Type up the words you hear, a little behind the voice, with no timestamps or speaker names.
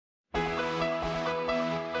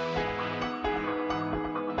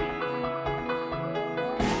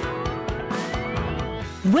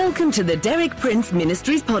Welcome to the Derek Prince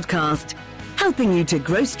Ministries podcast, helping you to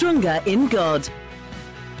grow stronger in God.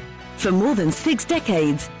 For more than 6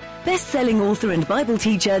 decades, best-selling author and Bible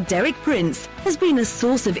teacher Derek Prince has been a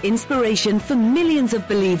source of inspiration for millions of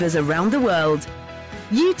believers around the world.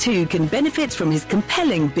 You too can benefit from his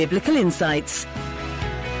compelling biblical insights.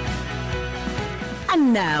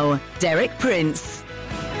 And now, Derek Prince.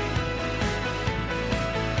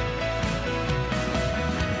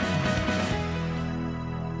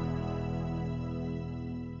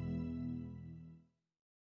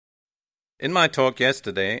 In my talk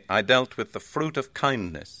yesterday, I dealt with the fruit of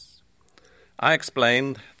kindness. I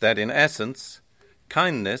explained that in essence,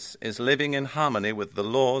 kindness is living in harmony with the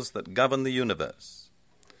laws that govern the universe,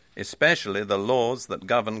 especially the laws that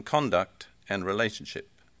govern conduct and relationship.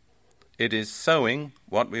 It is sowing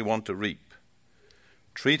what we want to reap,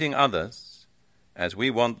 treating others as we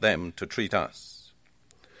want them to treat us.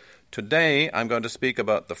 Today, I'm going to speak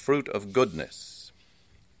about the fruit of goodness.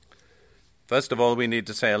 First of all, we need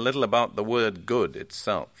to say a little about the word good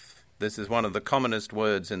itself. This is one of the commonest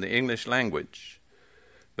words in the English language.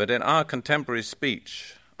 But in our contemporary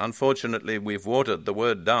speech, unfortunately, we've watered the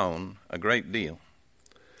word down a great deal.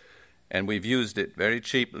 And we've used it very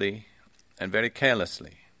cheaply and very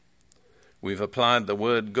carelessly. We've applied the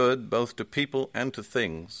word good both to people and to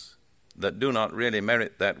things that do not really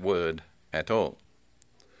merit that word at all.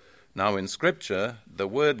 Now, in Scripture, the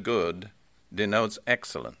word good denotes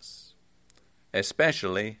excellence,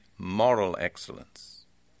 especially moral excellence.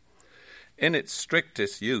 In its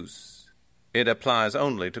strictest use, it applies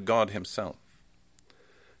only to God himself.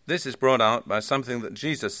 This is brought out by something that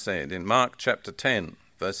Jesus said in Mark chapter 10,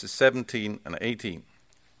 verses 17 and 18.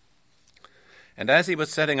 And as he was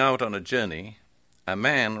setting out on a journey, a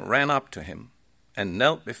man ran up to him and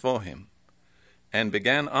knelt before him and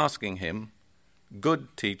began asking him,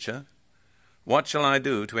 "Good teacher, what shall I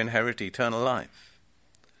do to inherit eternal life?"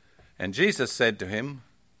 And Jesus said to him,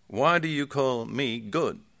 "Why do you call me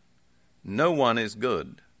good? No one is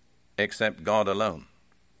good except God alone."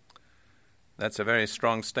 That's a very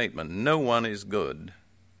strong statement. No one is good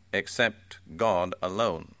except God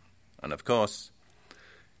alone. And of course,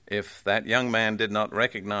 if that young man did not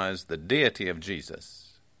recognize the deity of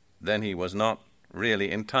Jesus, then he was not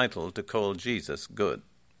really entitled to call Jesus good.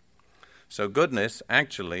 So goodness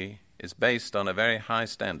actually is based on a very high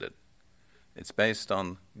standard. It's based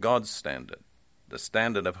on God's standard, the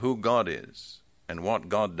standard of who God is and what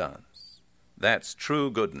God does. That's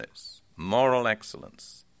true goodness, moral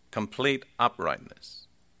excellence, complete uprightness,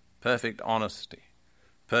 perfect honesty,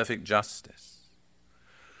 perfect justice.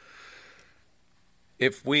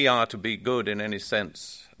 If we are to be good in any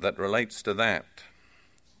sense that relates to that,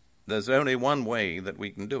 there's only one way that we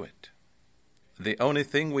can do it. The only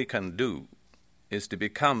thing we can do is to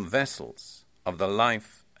become vessels of the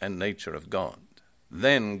life and nature of God.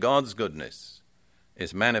 Then God's goodness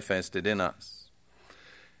is manifested in us.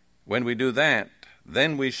 When we do that,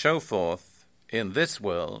 then we show forth in this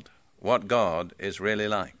world what God is really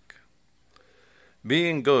like.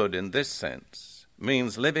 Being good in this sense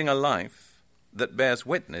means living a life that bears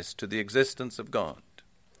witness to the existence of God.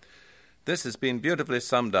 This has been beautifully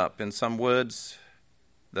summed up in some words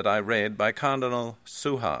that I read by Cardinal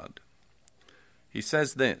Suhard. He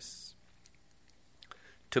says this: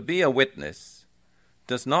 "To be a witness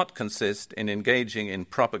does not consist in engaging in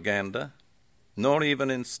propaganda, nor even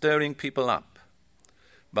in stirring people up,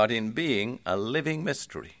 but in being a living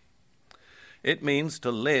mystery. It means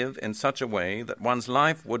to live in such a way that one's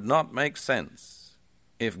life would not make sense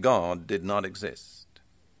if God did not exist."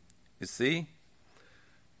 You see,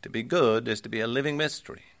 to be good is to be a living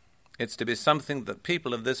mystery. It's to be something that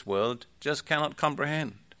people of this world just cannot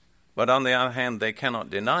comprehend. But on the other hand, they cannot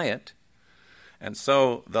deny it. And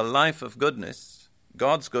so the life of goodness,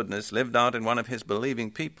 God's goodness lived out in one of his believing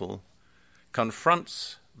people,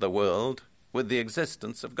 confronts the world with the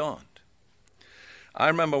existence of God. I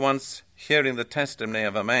remember once hearing the testimony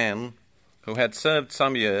of a man who had served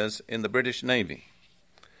some years in the British Navy.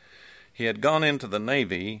 He had gone into the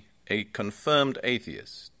Navy a confirmed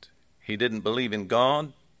atheist. He didn't believe in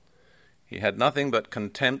God. He had nothing but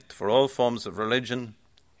contempt for all forms of religion.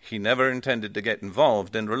 He never intended to get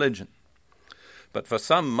involved in religion. But for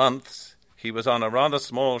some months, he was on a rather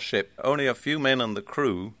small ship, only a few men on the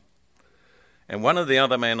crew, and one of the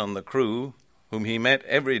other men on the crew, whom he met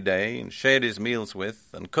every day and shared his meals with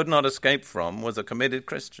and could not escape from, was a committed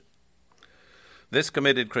Christian. This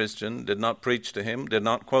committed Christian did not preach to him, did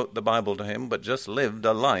not quote the Bible to him, but just lived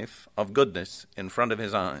a life of goodness in front of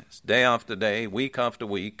his eyes. Day after day, week after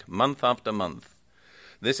week, month after month,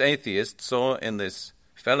 this atheist saw in this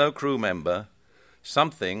fellow crew member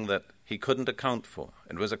something that he couldn't account for.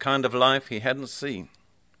 It was a kind of life he hadn't seen.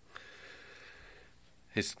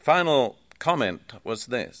 His final comment was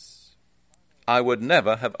this: I would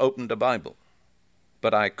never have opened a Bible,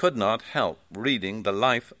 but I could not help reading the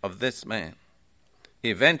life of this man.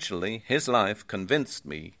 Eventually, his life convinced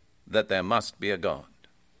me that there must be a God.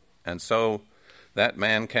 And so that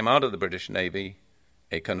man came out of the British Navy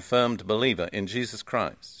a confirmed believer in Jesus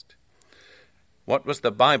Christ. What was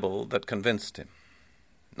the Bible that convinced him?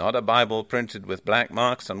 Not a Bible printed with black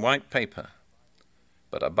marks on white paper,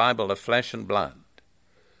 but a Bible of flesh and blood.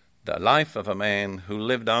 The life of a man who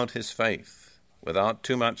lived out his faith without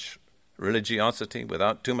too much religiosity,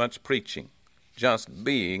 without too much preaching, just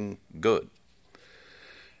being good.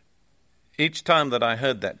 Each time that I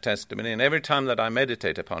heard that testimony, and every time that I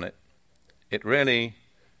meditate upon it, it really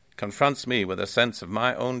confronts me with a sense of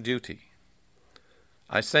my own duty.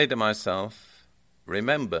 I say to myself,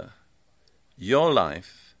 remember, your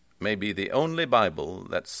life may be the only Bible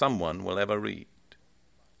that someone will ever read.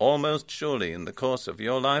 Almost surely in the course of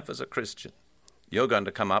your life as a Christian, you're going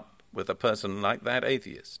to come up with a person like that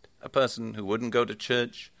atheist, a person who wouldn't go to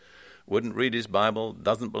church, wouldn't read his Bible,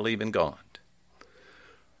 doesn't believe in God.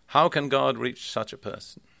 How can God reach such a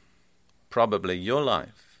person? Probably your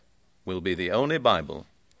life will be the only Bible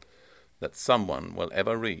that someone will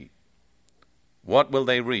ever read. What will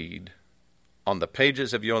they read on the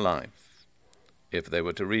pages of your life if they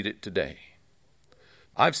were to read it today?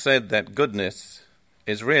 I've said that goodness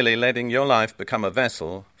is really letting your life become a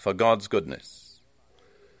vessel for God's goodness.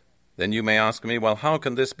 Then you may ask me, well, how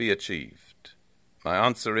can this be achieved? My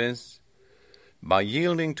answer is, by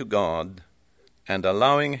yielding to God and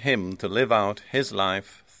allowing Him to live out His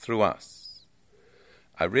life through us.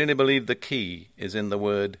 I really believe the key is in the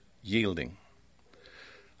word yielding.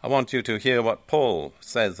 I want you to hear what Paul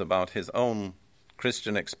says about his own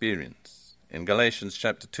Christian experience in Galatians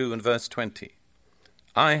chapter 2 and verse 20.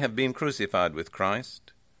 I have been crucified with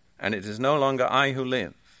Christ, and it is no longer I who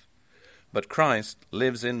live, but Christ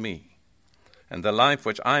lives in me. And the life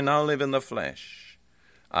which I now live in the flesh,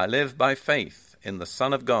 I live by faith in the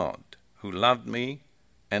Son of God, who loved me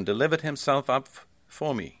and delivered himself up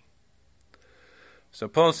for me. So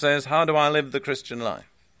Paul says, how do I live the Christian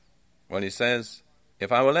life? Well, he says,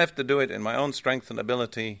 if I were left to do it in my own strength and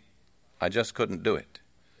ability, I just couldn't do it.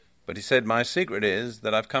 But he said, my secret is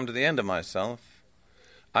that I've come to the end of myself.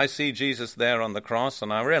 I see Jesus there on the cross,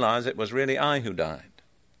 and I realize it was really I who died.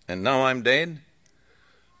 And now I'm dead,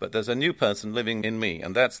 but there's a new person living in me,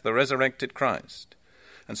 and that's the resurrected Christ.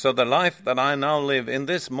 And so the life that I now live in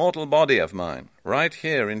this mortal body of mine, right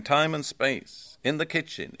here in time and space, in the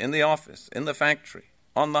kitchen, in the office, in the factory,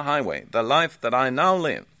 on the highway, the life that I now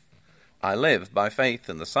live, I live by faith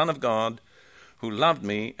in the Son of God, who loved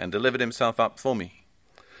me and delivered himself up for me.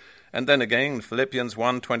 And then again, in Philippians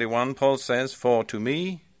 1:21, Paul says, for to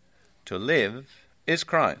me, to live is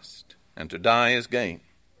Christ, and to die is gain.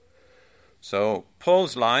 So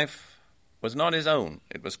Paul's life was not his own.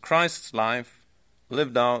 It was Christ's life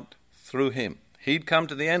lived out through him. He'd come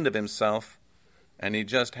to the end of himself, and he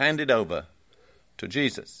just handed over to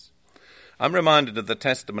Jesus. I'm reminded of the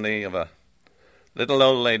testimony of a little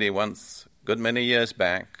old lady once, good many years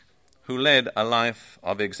back, who led a life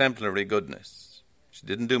of exemplary goodness. She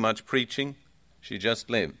didn't do much preaching. She just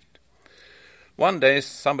lived. One day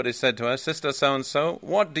somebody said to her, Sister so-and-so,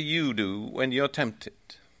 what do you do when you're tempted?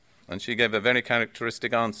 And she gave a very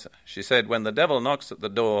characteristic answer. She said, when the devil knocks at the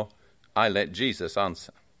door, I let Jesus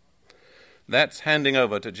answer. That's handing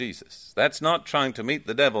over to Jesus. That's not trying to meet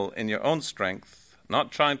the devil in your own strength,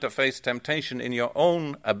 not trying to face temptation in your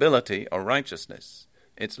own ability or righteousness.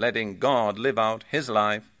 It's letting God live out his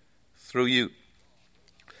life through you.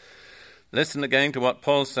 Listen again to what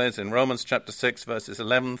Paul says in Romans chapter 6, verses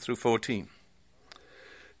 11 through 14.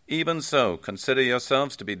 Even so, consider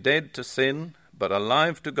yourselves to be dead to sin, but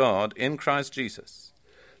alive to God in Christ Jesus.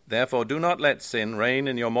 Therefore do not let sin reign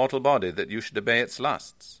in your mortal body, that you should obey its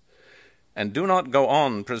lusts. And do not go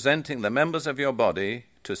on presenting the members of your body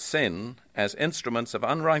to sin as instruments of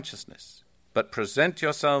unrighteousness, but present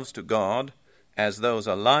yourselves to God as those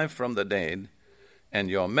alive from the dead, and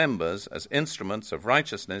your members as instruments of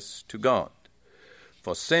righteousness to God.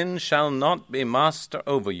 For sin shall not be master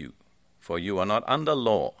over you, for you are not under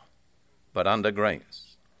law, but under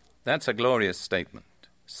grace. That's a glorious statement.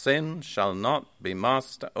 Sin shall not be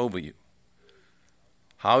master over you.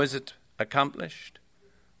 How is it accomplished?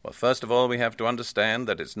 Well, first of all, we have to understand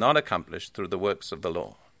that it's not accomplished through the works of the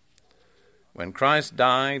law. When Christ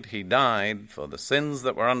died, he died for the sins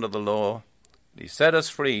that were under the law. He set us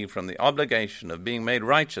free from the obligation of being made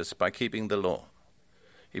righteous by keeping the law.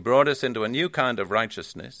 He brought us into a new kind of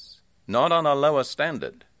righteousness, not on a lower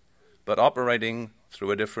standard, but operating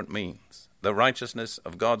through a different means, the righteousness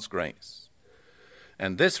of God's grace.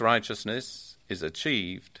 And this righteousness is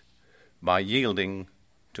achieved by yielding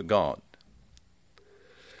to God.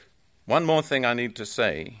 One more thing I need to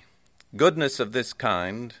say. Goodness of this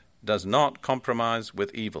kind does not compromise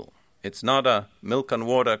with evil. It's not a milk and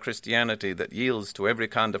water Christianity that yields to every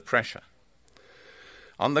kind of pressure.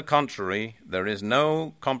 On the contrary, there is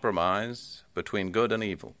no compromise between good and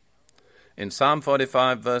evil. In Psalm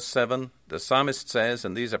 45, verse 7, the psalmist says,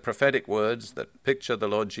 and these are prophetic words that picture the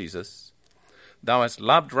Lord Jesus, "Thou hast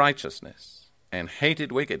loved righteousness and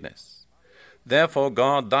hated wickedness. Therefore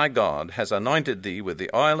God, thy God, has anointed thee with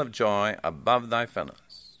the oil of joy above thy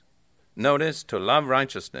fellows." Notice, to love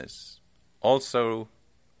righteousness also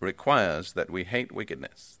requires that we hate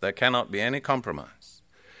wickedness. There cannot be any compromise.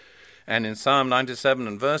 And in Psalm 97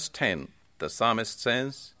 and verse 10, the psalmist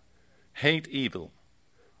says, "Hate evil,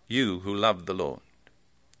 you who love the Lord."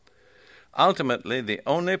 Ultimately, the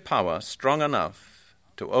only power strong enough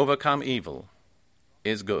to overcome evil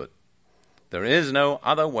is good. There is no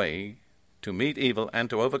other way to meet evil and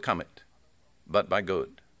to overcome it but by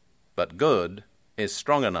good. But good is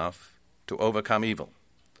strong enough to overcome evil.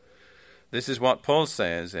 This is what Paul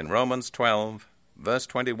says in Romans 12, verse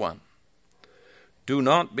 21. "Do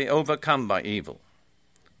not be overcome by evil,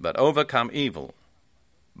 but overcome evil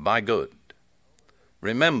by good."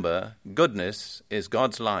 Remember, goodness is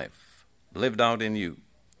God's life, lived out in you.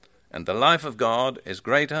 And the life of God is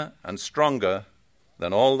greater and stronger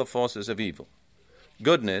than all the forces of evil.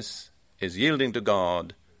 Goodness is yielding to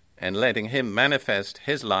God and letting Him manifest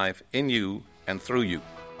His life in you and through you.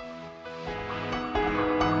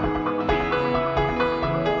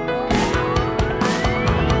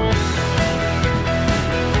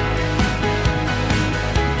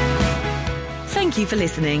 Thank you for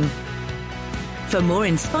listening. For more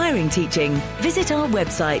inspiring teaching, visit our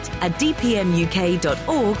website at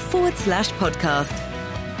dpmuk.org/podcast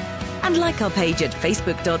and like our page at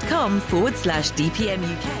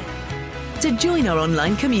facebook.com/dpmuk to join our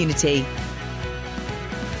online community.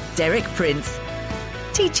 Derek Prince,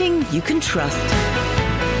 teaching you can trust.